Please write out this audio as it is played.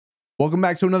Welcome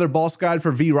back to another boss guide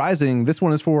for V Rising. This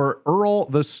one is for Errol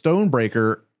The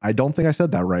Stonebreaker. I don't think I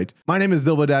said that right. My name is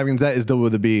Dilbo. That is Dilbo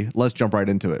with a B. Let's jump right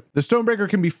into it. The Stonebreaker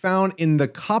can be found in the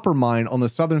copper mine on the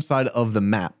southern side of the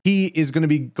map. He is going to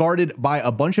be guarded by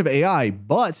a bunch of AI,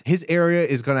 but his area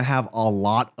is going to have a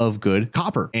lot of good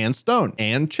copper and stone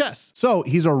and chests. So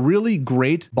he's a really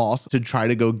great boss to try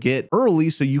to go get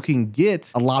early so you can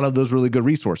get a lot of those really good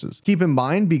resources. Keep in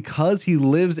mind, because he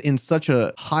lives in such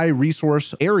a high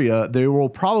resource area, there will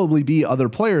probably be other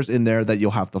players in there that you'll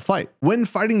have to fight. When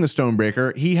fighting the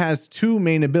Stonebreaker, he has two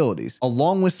main abilities.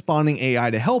 Along with spawning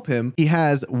AI to help him, he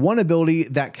has one ability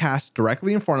that casts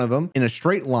directly in front of him in a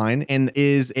straight line and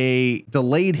is a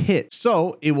delayed hit.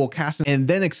 So it will cast and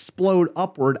then explode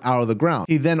upward out of the ground.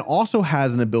 He then also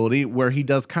has an ability where he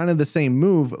does kind of the same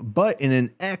move, but in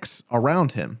an X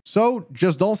around him. So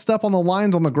just don't step on the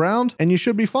lines on the ground and you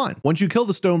should be fine. Once you kill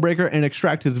the Stonebreaker and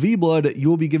extract his V blood, you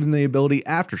will be given the ability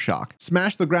Aftershock.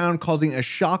 Smash the ground, causing a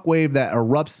shockwave that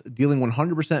erupts, dealing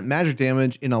 100% magic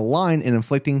damage in a line and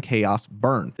inflicting Chaos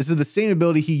Burn. This is the same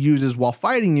ability he uses while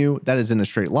fighting you that is in a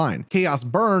straight line. Chaos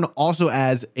Burn also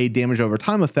adds a damage over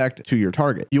time effect to your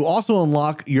target. You also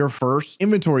unlock your first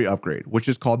inventory upgrade, which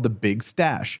is called the Big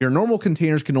Stash. Your normal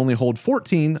containers can only hold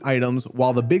 14 items,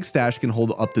 while the Big Stash can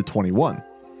hold up to 21.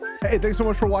 Hey, thanks so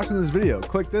much for watching this video.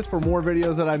 Click this for more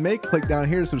videos that I make. Click down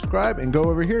here to subscribe and go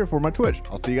over here for my Twitch.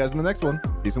 I'll see you guys in the next one.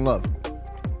 Peace and love.